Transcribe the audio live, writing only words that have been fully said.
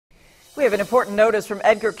We have an important notice from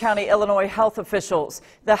Edgar County, Illinois health officials.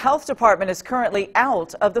 The health department is currently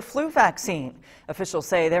out of the flu vaccine. Officials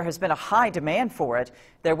say there has been a high demand for it.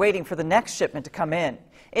 They're waiting for the next shipment to come in.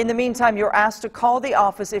 In the meantime, you're asked to call the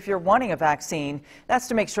office if you're wanting a vaccine. That's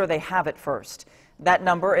to make sure they have it first. That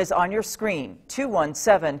number is on your screen,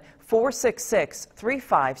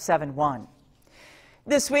 217-466-3571.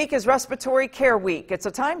 This week is Respiratory Care Week. It's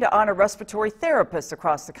a time to honor respiratory therapists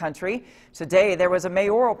across the country. Today, there was a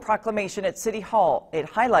mayoral proclamation at City Hall. It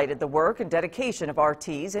highlighted the work and dedication of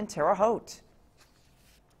RTs in Terre Haute.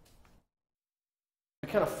 We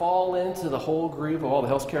kind of fall into the whole groove of all the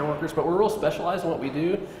healthcare workers, but we're real specialized in what we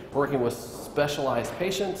do, working with specialized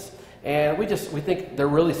patients, and we think they're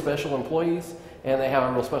really special employees, and they have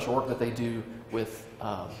a real special work that they do with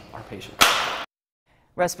our patients.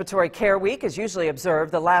 Respiratory Care Week is usually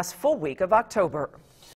observed the last full week of October.